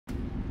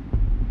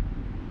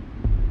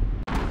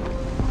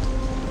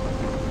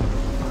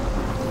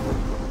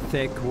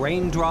thick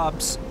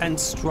raindrops and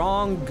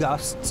strong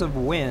gusts of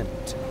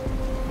wind.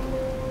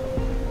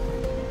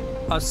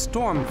 A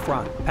storm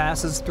front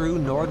passes through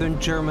northern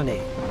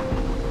Germany.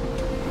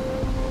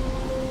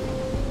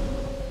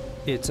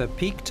 It's a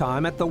peak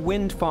time at the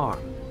wind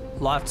farm.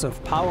 Lots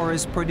of power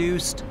is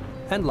produced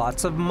and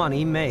lots of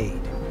money made.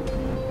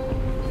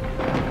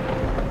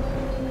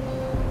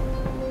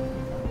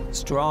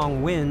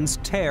 Strong winds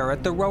tear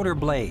at the rotor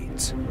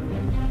blades.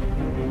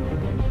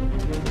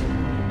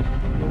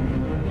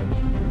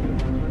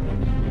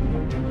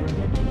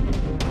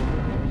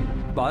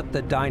 But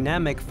the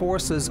dynamic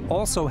forces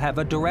also have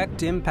a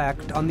direct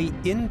impact on the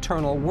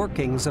internal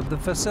workings of the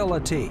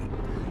facility.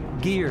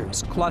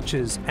 Gears,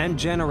 clutches, and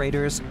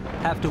generators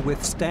have to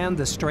withstand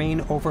the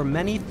strain over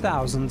many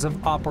thousands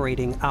of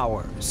operating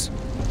hours.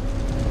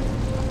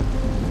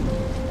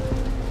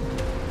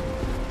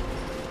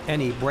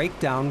 Any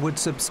breakdown would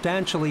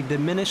substantially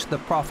diminish the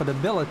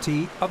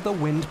profitability of the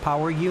wind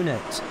power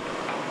unit.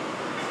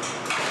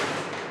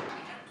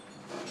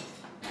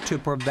 To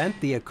prevent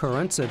the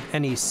occurrence of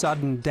any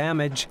sudden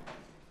damage,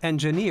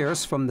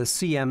 engineers from the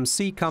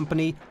CMC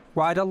company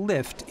ride a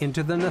lift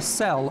into the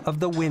nacelle of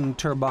the wind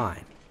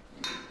turbine.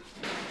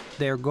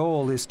 Their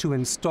goal is to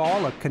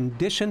install a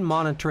condition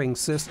monitoring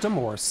system,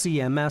 or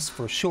CMS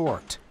for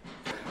short.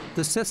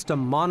 The system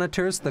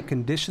monitors the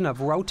condition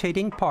of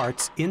rotating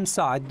parts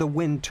inside the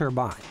wind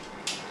turbine.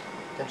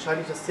 Dann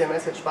schalte ich das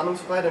CMS jetzt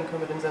spannungsfrei, dann können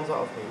wir den Sensor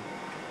aufnehmen.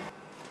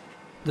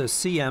 The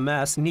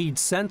CMS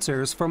needs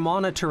sensors for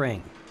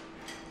monitoring,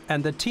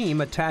 and the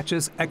team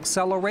attaches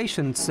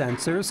acceleration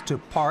sensors to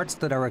parts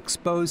that are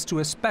exposed to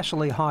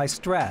especially high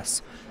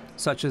stress,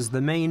 such as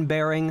the main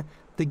bearing,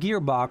 the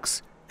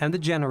gearbox, and the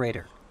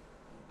generator.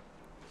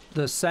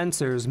 The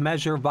sensors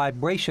measure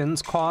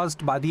vibrations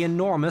caused by the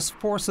enormous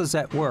forces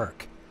at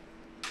work.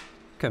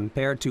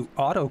 Compared to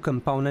auto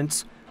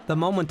components, the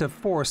moment of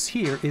force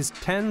here is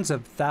tens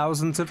of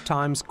thousands of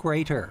times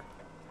greater.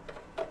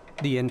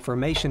 The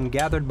information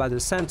gathered by the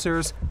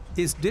sensors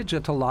is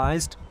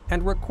digitalized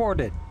and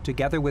recorded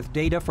together with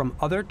data from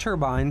other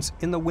turbines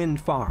in the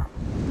wind farm.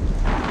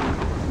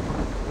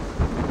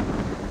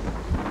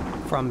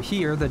 From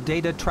here, the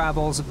data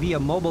travels via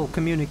mobile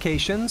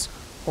communications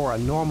or a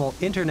normal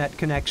internet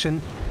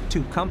connection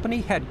to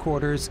company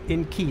headquarters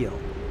in Kiel.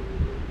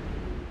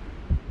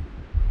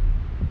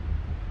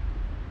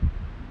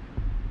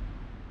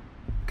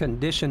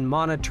 Condition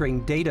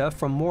monitoring data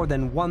from more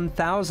than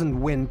 1,000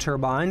 wind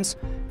turbines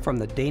from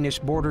the Danish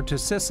border to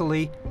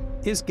Sicily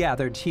is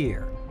gathered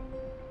here.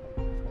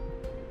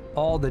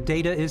 All the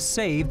data is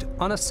saved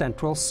on a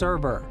central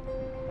server.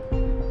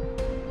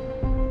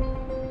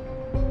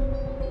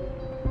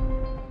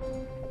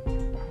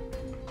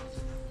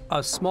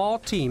 A small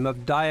team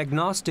of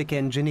diagnostic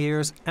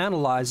engineers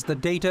analyze the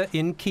data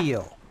in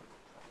Kiel.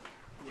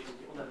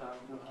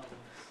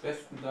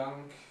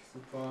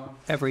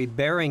 Every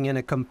bearing in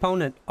a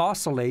component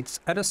oscillates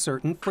at a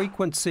certain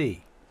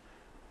frequency.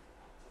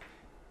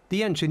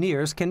 The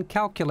engineers can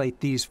calculate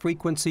these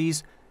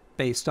frequencies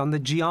based on the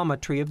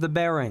geometry of the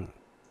bearing.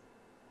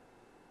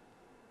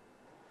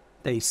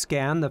 They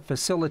scan the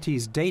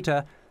facility's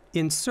data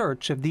in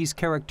search of these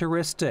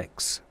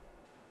characteristics.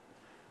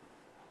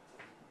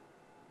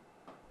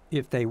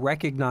 If they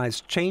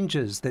recognize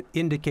changes that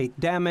indicate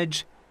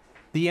damage,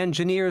 the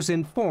engineers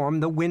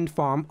inform the wind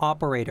farm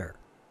operator.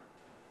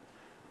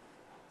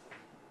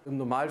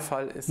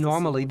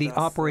 Normally, the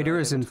operator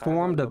is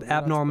informed of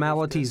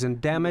abnormalities and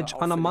damage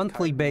on a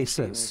monthly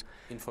basis.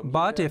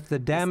 But if the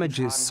damage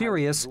is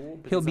serious,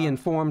 he'll be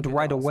informed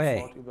right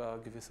away.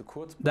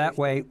 That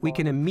way, we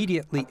can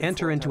immediately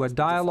enter into a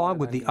dialogue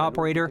with the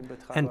operator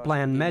and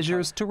plan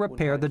measures to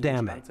repair the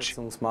damage.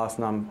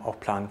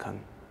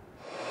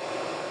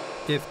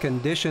 If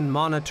condition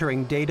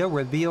monitoring data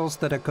reveals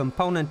that a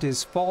component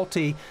is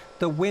faulty,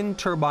 the wind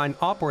turbine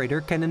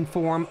operator can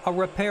inform a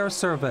repair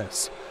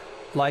service,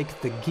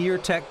 like the Gear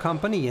Tech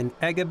company in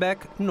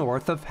Eggebeck,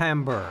 north of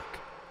Hamburg.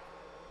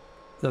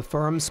 The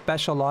firm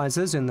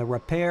specializes in the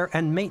repair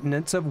and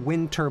maintenance of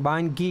wind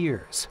turbine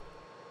gears.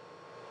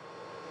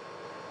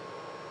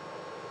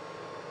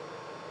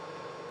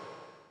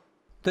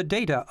 The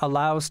data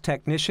allows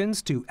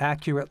technicians to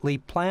accurately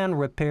plan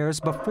repairs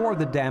before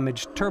the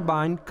damaged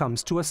turbine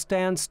comes to a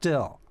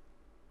standstill.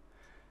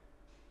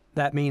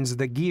 That means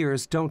the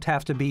gears don't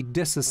have to be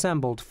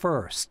disassembled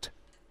first.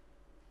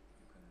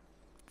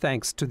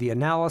 Thanks to the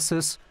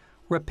analysis,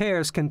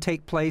 repairs can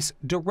take place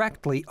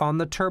directly on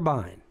the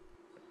turbine.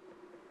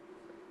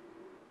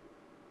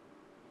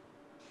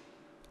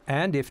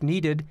 And if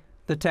needed,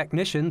 the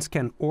technicians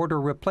can order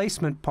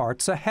replacement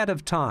parts ahead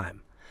of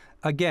time,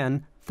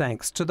 again,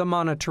 thanks to the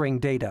monitoring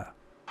data.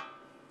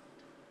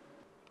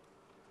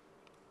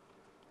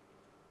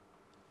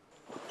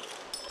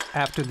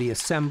 After the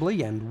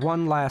assembly and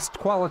one last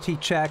quality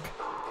check,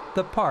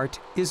 the part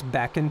is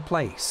back in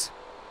place.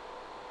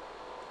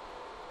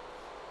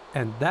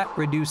 And that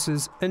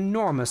reduces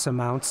enormous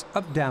amounts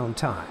of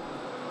downtime.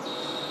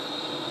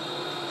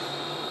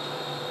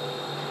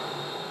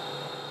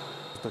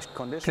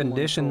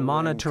 Condition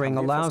monitoring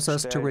allows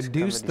us to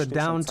reduce the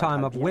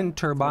downtime of wind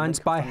turbines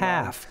by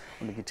half,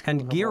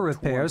 and gear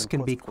repairs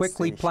can be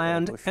quickly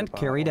planned and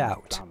carried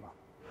out.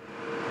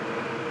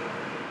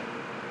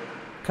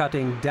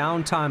 Cutting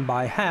downtime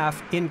by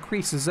half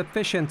increases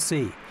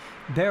efficiency,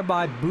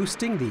 thereby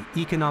boosting the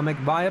economic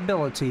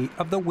viability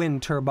of the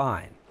wind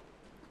turbine.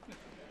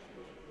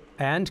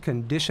 And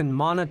condition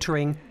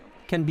monitoring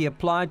can be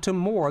applied to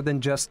more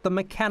than just the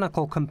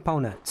mechanical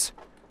components.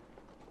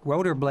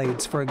 Rotor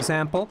blades, for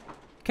example,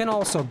 can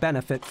also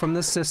benefit from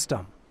the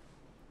system.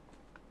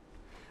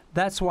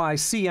 That's why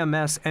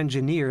CMS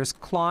engineers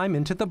climb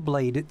into the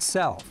blade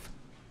itself.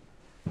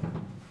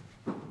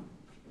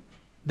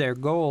 Their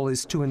goal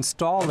is to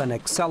install an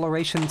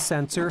acceleration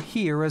sensor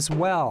here as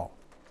well.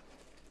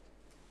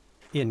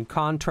 In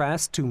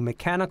contrast to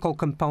mechanical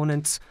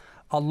components,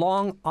 a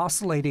long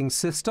oscillating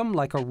system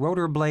like a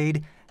rotor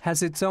blade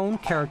has its own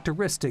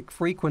characteristic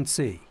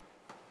frequency.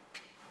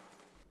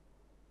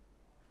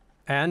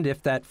 And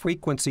if that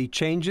frequency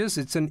changes,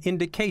 it's an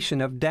indication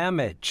of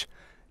damage.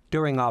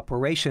 During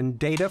operation,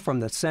 data from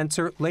the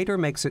sensor later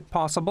makes it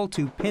possible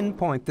to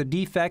pinpoint the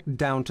defect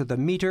down to the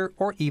meter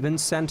or even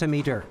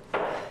centimeter.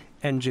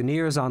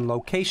 Engineers on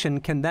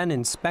location can then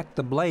inspect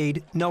the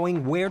blade,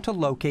 knowing where to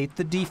locate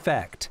the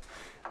defect.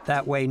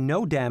 That way,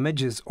 no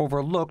damage is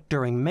overlooked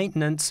during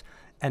maintenance,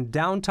 and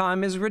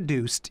downtime is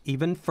reduced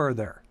even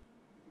further.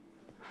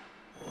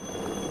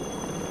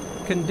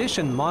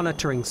 Condition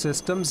monitoring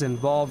systems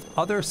involve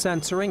other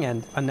sensoring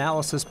and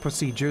analysis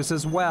procedures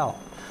as well.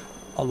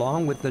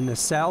 Along with the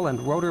nacelle and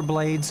rotor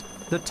blades,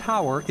 the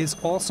tower is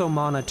also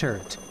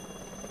monitored.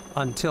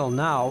 Until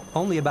now,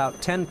 only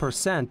about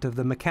 10% of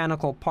the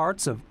mechanical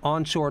parts of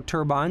onshore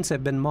turbines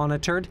have been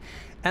monitored,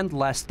 and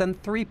less than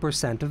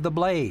 3% of the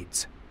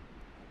blades.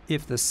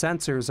 If the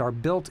sensors are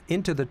built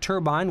into the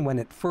turbine when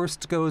it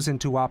first goes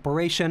into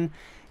operation,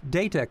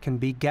 data can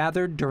be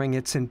gathered during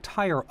its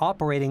entire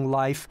operating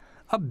life,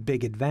 a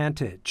big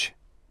advantage.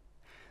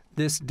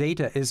 This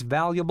data is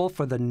valuable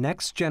for the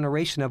next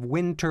generation of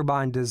wind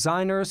turbine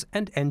designers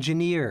and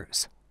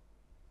engineers.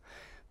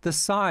 The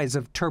size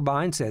of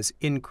turbines has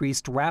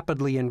increased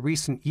rapidly in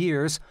recent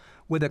years,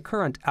 with a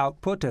current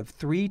output of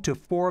 3 to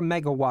 4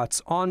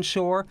 megawatts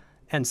onshore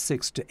and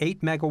 6 to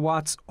 8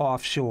 megawatts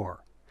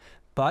offshore.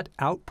 But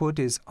output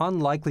is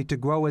unlikely to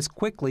grow as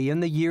quickly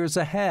in the years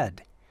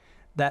ahead.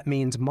 That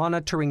means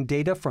monitoring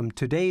data from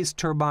today's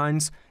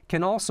turbines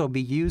can also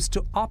be used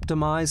to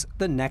optimize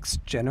the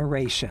next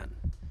generation.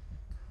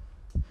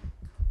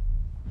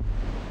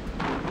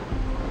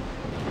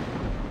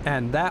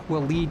 And that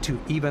will lead to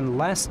even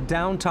less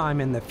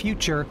downtime in the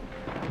future,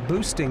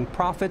 boosting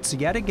profits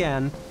yet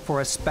again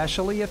for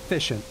especially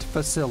efficient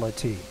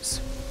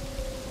facilities.